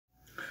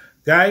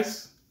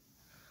Guys,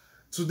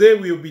 today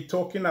we'll be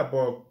talking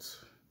about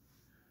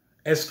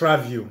extra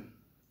view.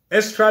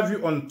 Extra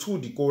view on 2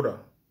 decoder.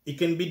 It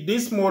can be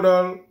this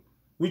model,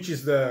 which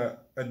is the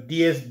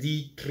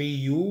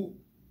DSD3U.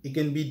 It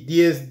can be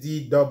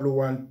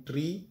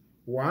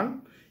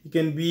DSD1131. It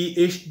can be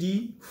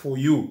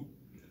HD4U.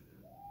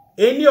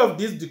 Any of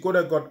these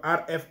decoder got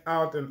RF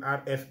out and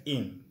RF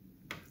in.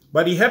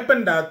 But it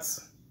happened that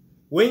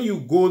when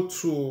you go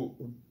to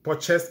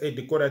purchase a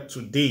decoder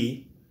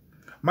today,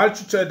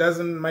 Multichoice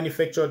doesn't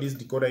manufacture this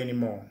decoder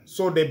anymore.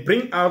 So they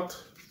bring out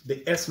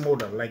the S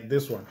model like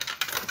this one.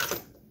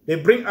 They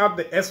bring out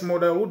the S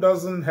model who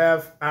doesn't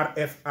have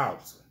RF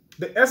out.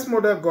 The S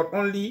model got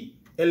only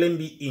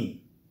LMB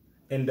in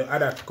and the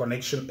other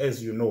connection,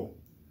 as you know.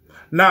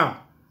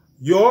 Now,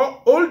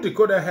 your old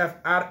decoder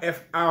have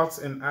RF out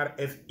and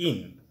RF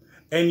in,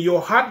 and your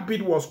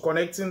heartbeat was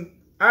connecting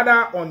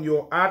either on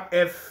your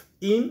RF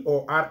in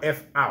or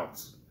RF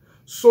out.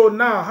 So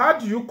now, how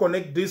do you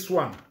connect this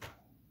one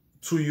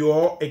to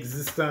your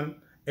existing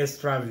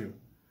extra view?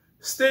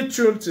 Stay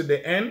tuned to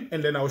the end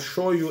and then I'll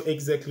show you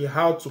exactly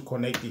how to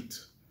connect it.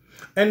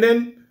 And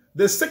then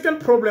the second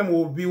problem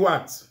will be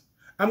what?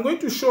 I'm going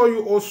to show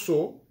you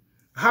also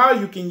how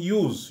you can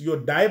use your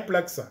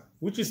diplexer,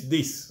 which is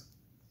this.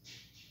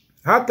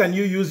 How can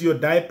you use your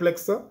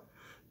diplexer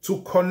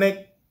to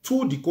connect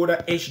 2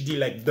 decoder HD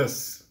like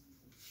this?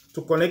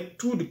 To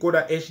connect 2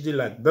 decoder HD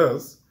like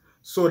this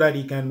so that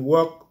it can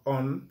work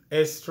on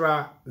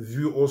extra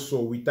view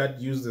also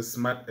without use the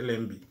smart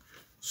LMB.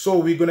 So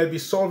we're going to be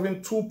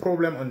solving 2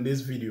 problems on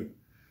this video.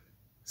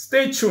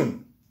 Stay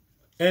tuned.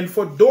 And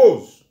for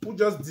those who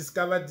just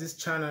discovered this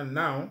channel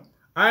now,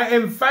 I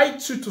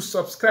invite you to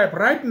subscribe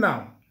right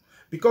now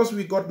because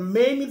we got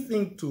many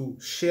things to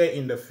share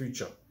in the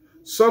future.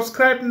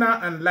 Subscribe now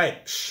and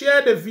like.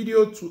 Share the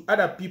video to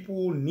other people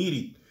who need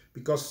it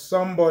because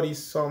somebody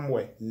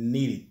somewhere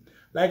need it.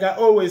 Like I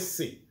always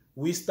say,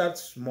 we start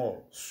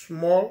small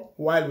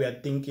while we are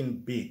thinking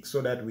big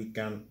so that we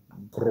can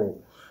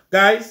grow.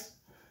 Guys,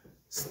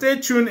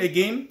 stay tuned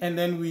again and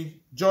then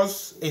we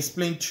just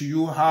explain to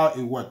you how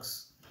it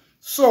works.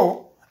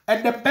 So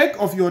at the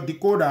back of your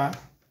decoder,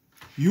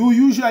 you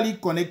usually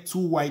connect 2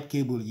 white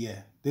cable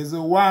here. There's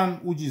a one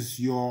which is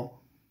your,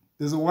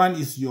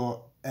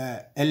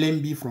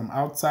 LMB from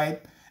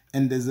outside,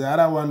 and there's the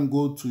other one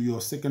go to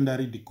your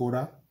secondary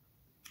decoder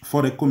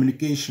for the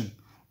communication.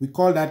 We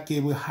call that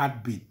cable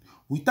heartbeat.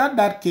 Without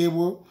that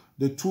cable,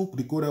 the 2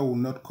 decoder will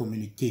not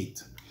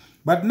communicate.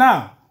 But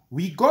now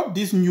we got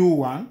this new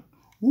one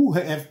who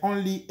have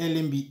only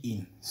LMB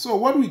in. So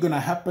what we're gonna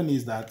happen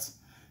is that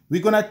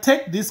we're gonna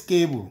take this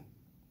cable,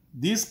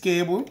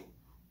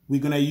 we're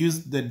gonna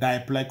use the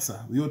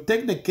diplexer. We will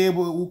take the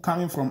cable who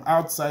coming from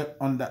outside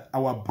on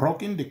our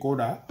broken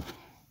decoder.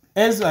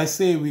 As I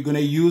say, we're gonna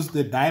use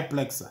the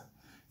diplexer.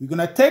 We're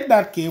gonna take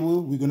that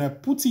cable, we're gonna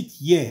put it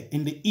here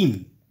in the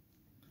in.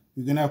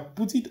 We're gonna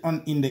put it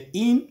in the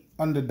in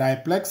on the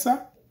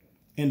diplexer,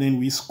 and then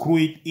we screw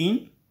it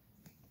in,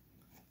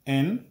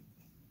 and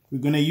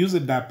we're gonna use the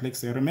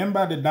diplexer.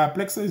 Remember, the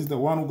diplexer is the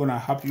one who's gonna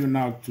help you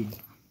now to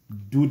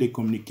do the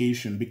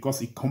communication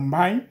because it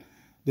combines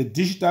the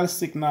digital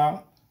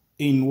signal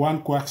in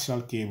one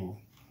coaxial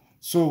cable.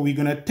 So we're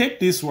gonna take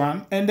this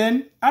one, and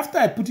then after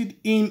I put it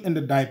in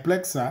the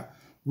diplexer,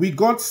 we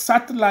got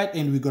satellite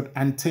and we got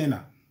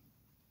antenna.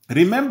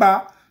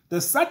 Remember,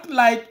 the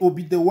satellite will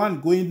be the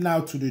one going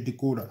now to the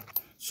decoder.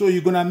 So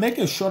you're gonna make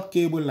a short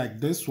cable like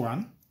this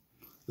one,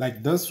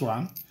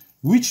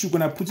 which you're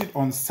gonna put it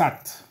on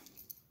SAT.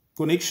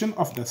 Connection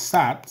of the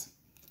SAT.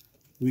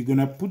 We're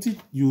gonna put it,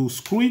 you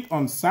screw it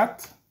on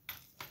SAT.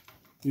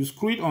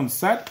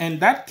 And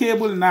that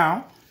cable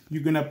now,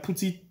 you're gonna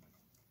put it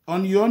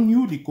on your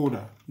new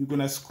decoder. You're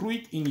gonna screw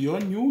it in your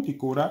new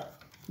decoder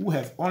who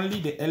have only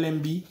the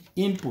LMB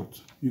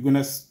input. You're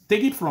gonna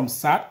take it from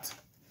SAT.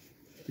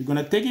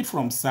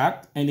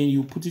 And then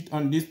you put it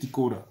on this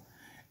decoder.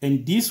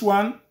 And this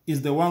one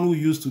is the one who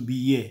used to be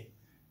here.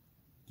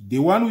 The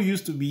one who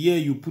used to be here,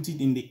 you put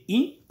it in the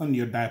in on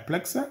your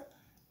diplexer.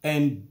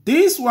 And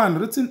this one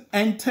written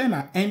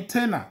antenna,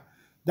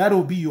 that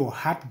will be your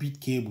heartbeat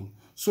cable.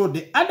 So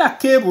the other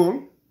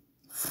cable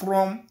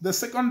from the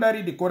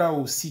secondary decoder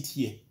will sit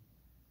here.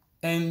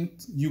 And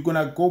you're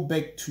gonna go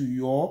back to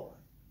your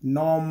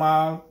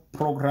normal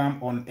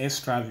program on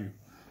extra view.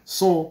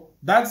 So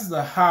that's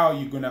how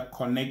you're gonna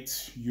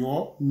connect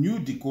your new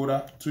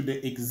decoder to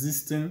the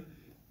existing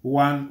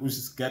one which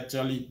is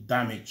actually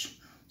damaged.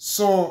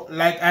 So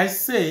like I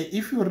say,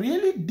 if you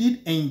really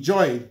did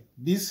enjoy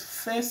this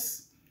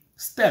first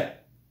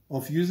step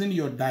of using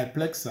your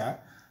diplexer,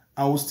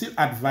 I will still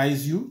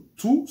advise you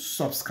to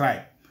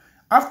subscribe.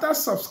 After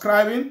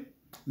subscribing,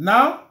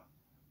 now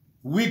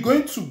we're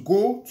going to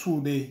go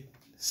to the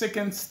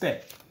second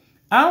step.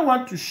 I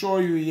want to show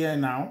you here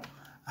now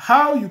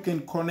how you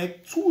can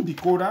connect 2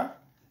 decoder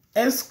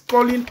S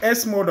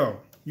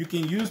model. You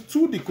can use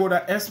 2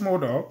 decoder S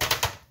model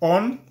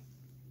on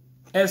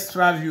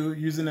extra view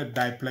using a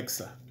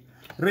diplexer.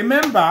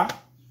 Remember,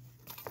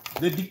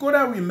 the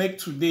decoder we make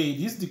today,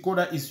 this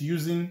decoder is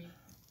using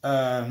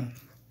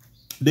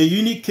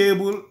uni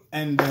cable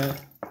and the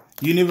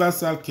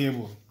universal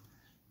cable.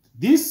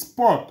 This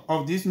port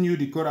of this new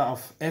decoder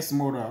of S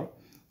model,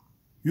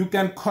 you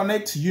can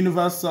connect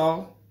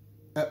universal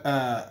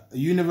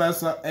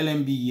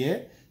LMB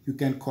here. You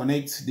can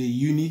connect the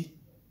uni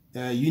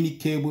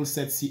cable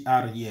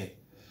ZCR here.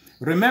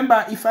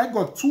 Remember, if I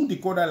got two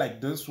decoder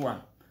like this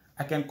one,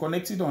 I can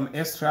connect it on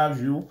extra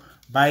view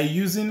by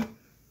using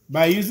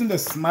the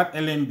smart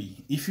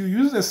LMB. If you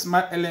use the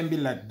smart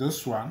LMB like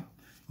this one,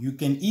 you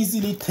can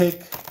easily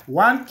take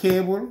one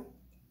cable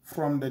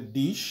from the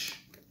dish,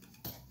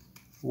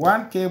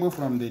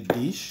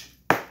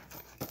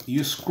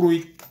 you screw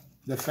it,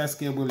 the first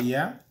cable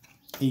here,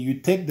 and you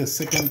take the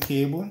second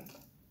cable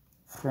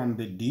from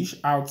the dish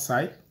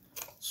outside.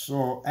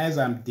 So as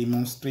I'm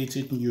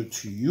demonstrating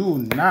to you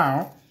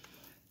now,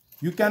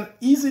 you can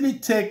easily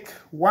take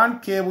one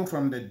cable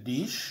from the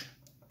dish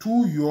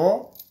to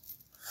your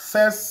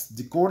first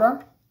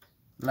decoder,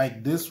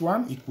 like this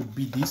one. It could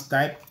be this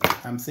type.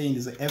 I'm saying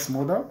it's an S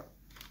model.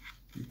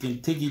 You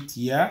can take it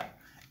here,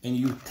 and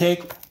you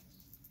take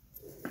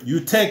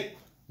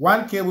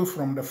one cable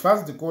from the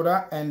first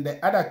decoder and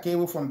the other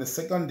cable from the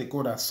second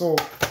decoder. So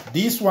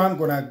this one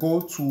gonna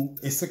go to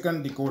a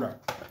second decoder.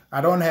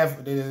 I don't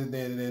have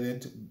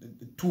the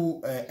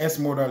two S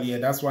model here.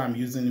 That's why I'm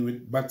using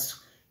it. But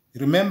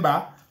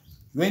remember,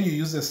 when you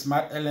use the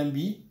smart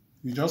LMB,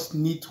 you just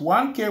need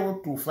one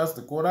cable to first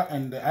decoder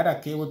and the other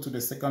cable to the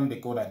second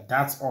decoder.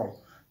 That's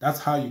all. That's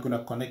how you're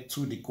gonna connect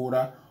two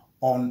decoder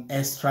on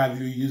extra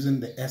view using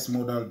the S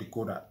model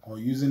decoder, or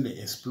using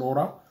the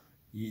Explorer.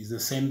 It's the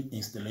same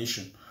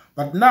installation.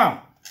 But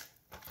now,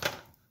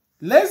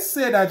 let's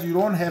say that you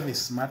don't have a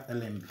smart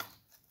LMB.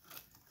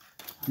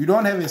 You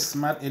don't have a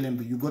smart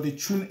LMB. You got a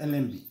tune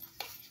LMB.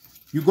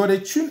 You got a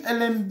tune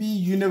LMB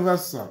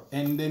universal.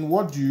 And then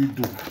what do?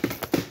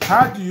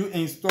 How do you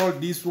install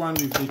this one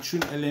with the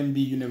tune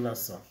LMB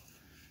universal?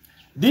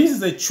 This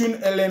is a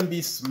tune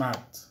LMB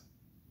smart.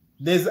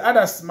 There's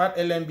other smart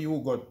LMB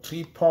who got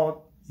 3-port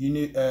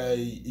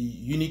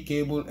uni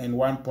cable and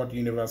 1-port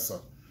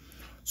universal.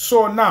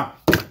 So now,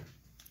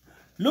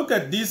 look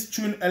at this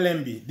tune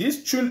LMB.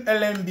 This tune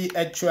LMB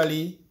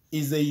actually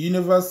is a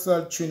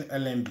universal tune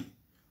LMB.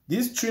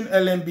 This tune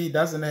LMB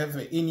doesn't have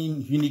any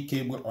uni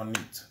cable on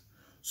it.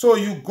 So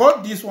you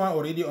got this one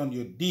already on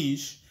your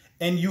dish,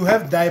 and you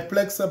have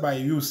diplexer by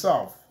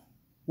yourself.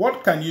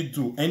 What can you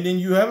do? And then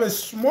you have a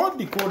small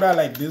decoder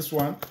like this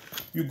one.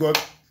 You got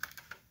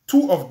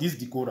two of this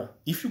decoder.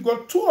 If you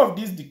got two of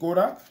this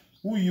decoder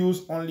who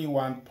use only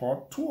one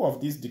port, two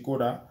of this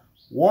decoder,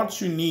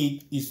 what you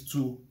need is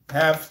to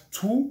have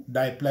two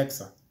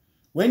diplexer.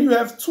 When you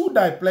have two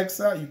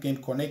diplexer, you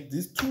can connect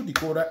these two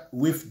decoder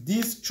with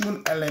this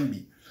tune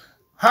LMB.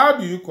 How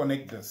do you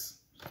connect this?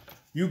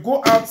 You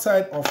go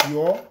outside of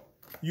your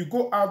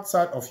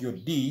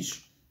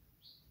dish.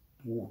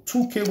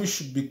 Two cables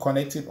should be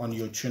connected on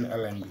your tune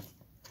LMB.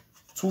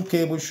 Two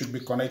cables should be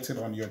connected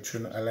on your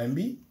tune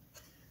LMB,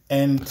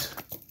 and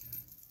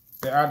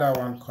the other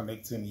one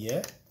connecting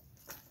here.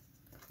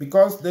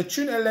 Because the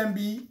tune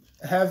LMB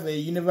have a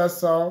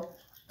universal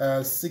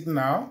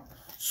signal,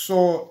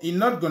 so it's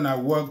not gonna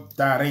work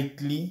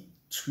directly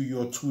to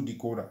your two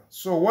decoder.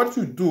 So what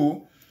you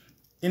do,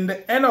 in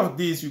the end of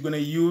this, you're gonna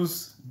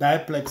use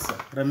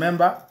diplexer.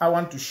 Remember, I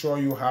want to show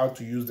you how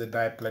to use the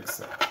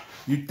diplexer.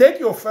 You take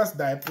your first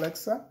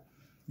diplexer,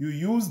 you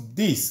use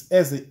this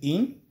as an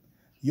in,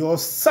 your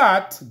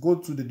SAT go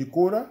to the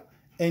decoder,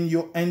 and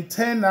your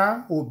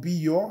antenna will be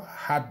your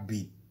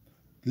heartbeat.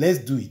 Let's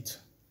do it.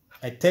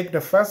 I take the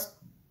first,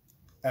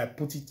 I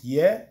put it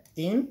here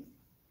in.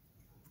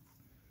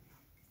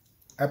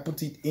 I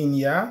put it in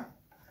here,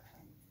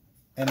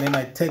 and then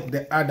I take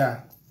the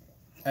other,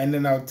 and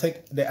then I'll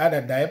take the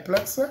other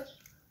diplexer,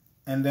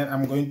 and then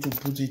I'm going to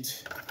put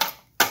it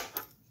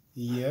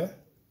here.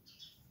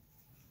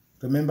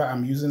 Remember,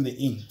 I'm using the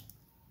in.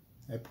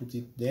 I put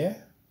it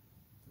there.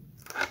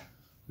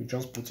 We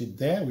just put it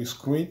there. We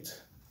screw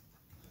it.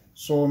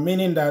 So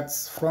meaning that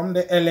from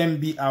the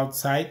LMB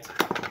outside,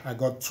 I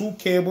got two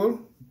cable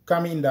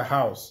coming in the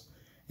house.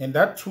 And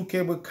that two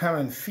cable come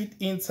and fit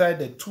inside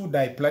the two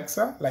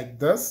diplexer like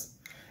this.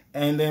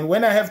 And then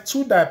when I have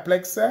two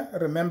diplexer,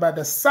 remember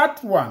the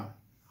SAT one,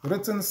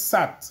 written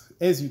SAT,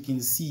 as you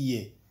can see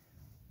here.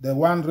 The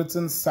one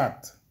written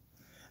SAT.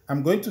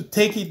 I'm going to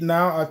take it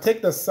now. I'll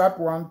take the SAT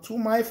one to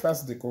my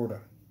first decoder.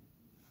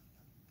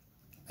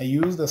 I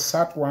use the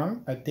SAT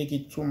one. I take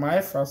it to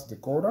my first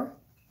decoder.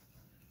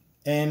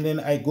 And then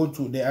I go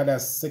to the other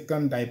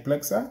second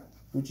diplexer,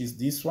 which is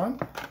this one.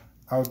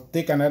 I'll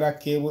take another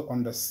cable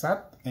on the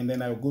SAT, and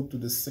then I'll go to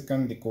the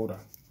second decoder.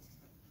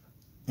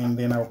 And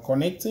then I'll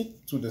connect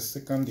it to the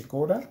second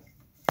decoder.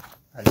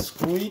 I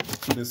screw it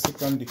to the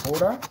second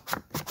decoder.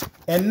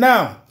 And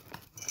now,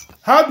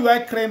 how do I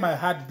create my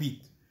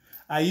heartbeat?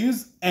 I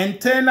use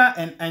antenna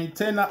and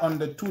antenna on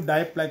the two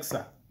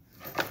diplexer.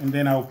 And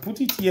then I'll put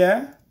it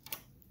here.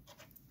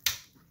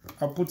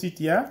 I'll put it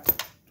here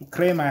to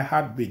create my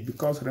heartbeat.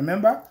 Because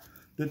remember,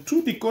 the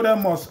two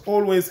decoder must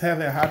always have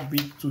a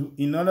heartbeat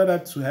in order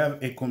to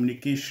have a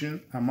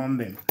communication among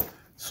them.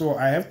 So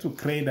I have to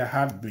create a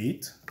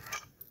heartbeat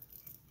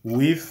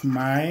with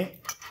my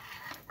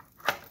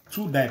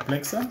two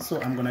diplexer.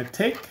 So I'm gonna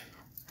take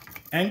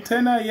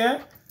antenna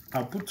here,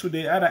 I'll put to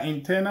the other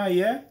antenna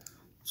here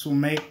to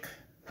make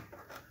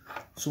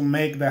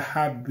the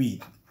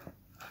heartbeat.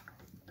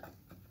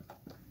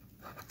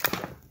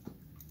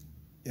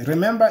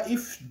 Remember,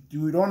 if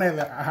you don't have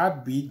a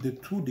heartbeat, the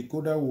two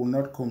decoder will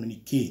not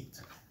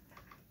communicate.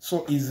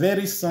 So it's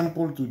very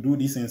simple to do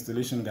this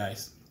installation,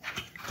 guys.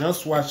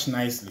 Just watch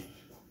nicely.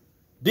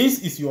 This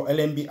is your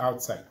LMB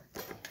outside.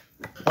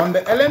 On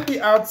the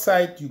LMB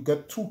outside, you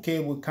got two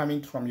cables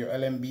coming from your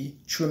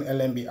LMB, tune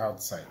LMB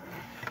outside.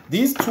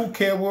 These two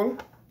cables,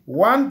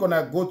 one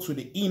gonna go to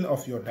the in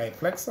of your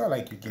diplexer,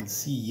 like you can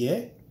see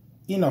here,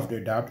 in of the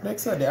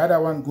diplexer. The other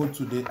one go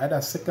to the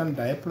other second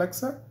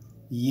diplexer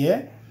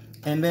here.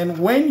 And then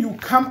when you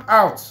come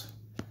out,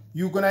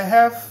 you're gonna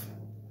have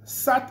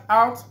sat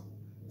out,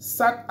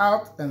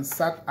 and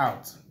sat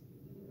out.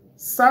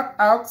 Sat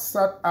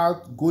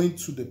out going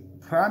to the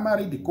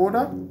primary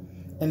decoder,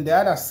 and the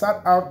other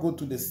sat out go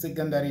to the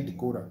secondary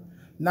decoder.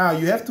 Now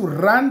you have to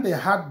run the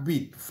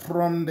heartbeat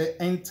from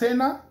the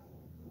antenna,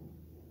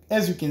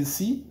 as you can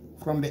see,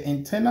 from the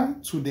antenna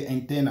to the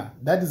antenna.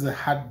 That is the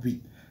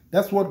heartbeat.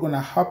 That's what's gonna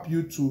help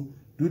you to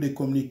do the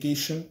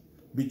communication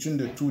between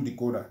the two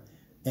decoder.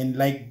 And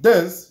like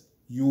this,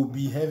 you'll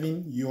be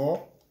having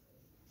your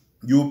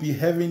two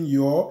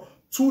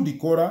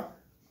decoder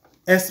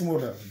S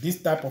model,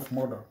 this type of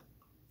model.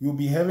 You'll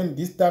be having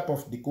this type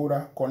of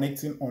decoder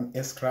connecting on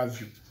extra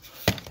view.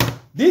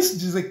 This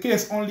is the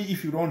case only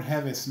if you don't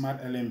have a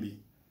smart LMB.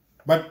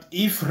 But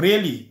if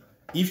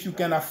you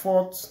can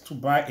afford to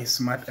buy a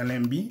smart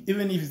LMB,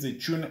 even if it's a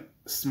tuned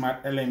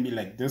smart LMB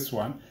like this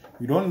one,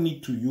 you don't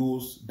need to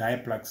use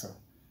diplexer.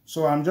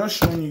 So I'm just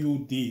showing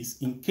you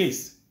this in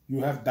case you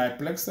have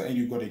diplexer and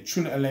you got a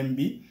tuned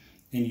LMB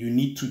and you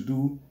need to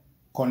do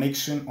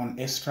connection on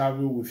extra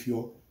view with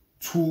your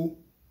two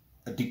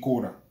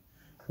decoder.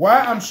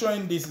 Why I'm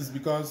showing this is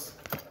because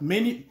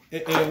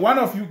one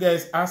of you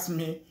guys asked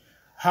me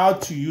how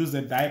to use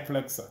the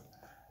diplexer,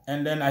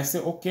 and then I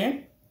said,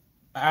 okay,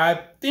 I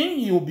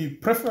think it will be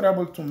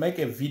preferable to make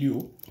a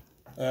video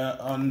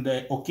on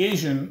the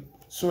occasion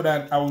so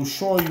that I will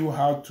show you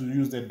how to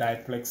use the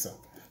diplexer.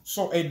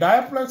 So a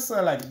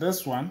diplexer like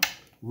this one,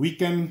 we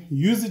can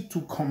use it to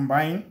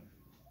combine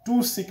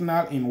two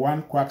signals in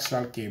one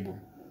coaxial cable.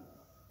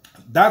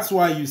 That's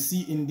why you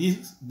see in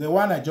this, the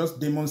one I just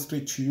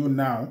demonstrate to you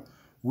now,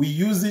 we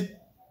use it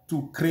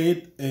to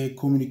create a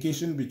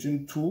communication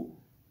between two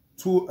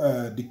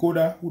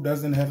decoder who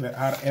doesn't have a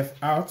RF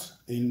out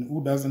and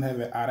who doesn't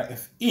have a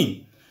RF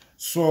in.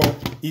 So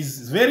it's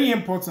very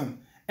important.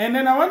 And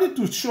then I wanted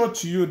to show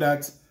to you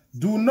that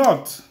do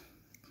not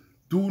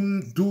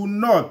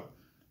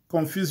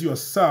confuse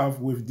yourself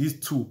with these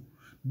two.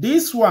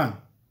 This one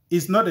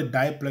is not a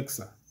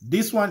diplexer.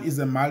 This one is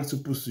a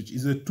multiple switch.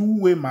 It's a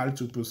two-way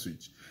multiple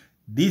switch.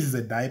 This is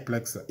a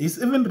diplexer. It's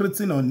even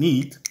written on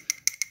it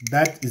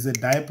that is a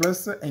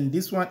diplexer, and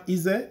this one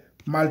is a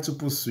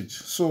multiple switch.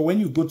 So when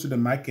you go to the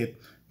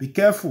market, be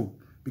careful,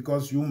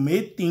 because you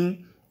may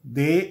think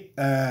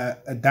a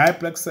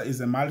diplexer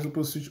is a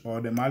multiple switch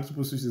or the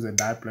multiple switch is a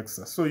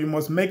diplexer. So you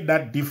must make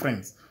that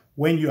difference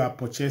when you are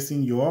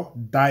purchasing your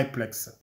diplexer.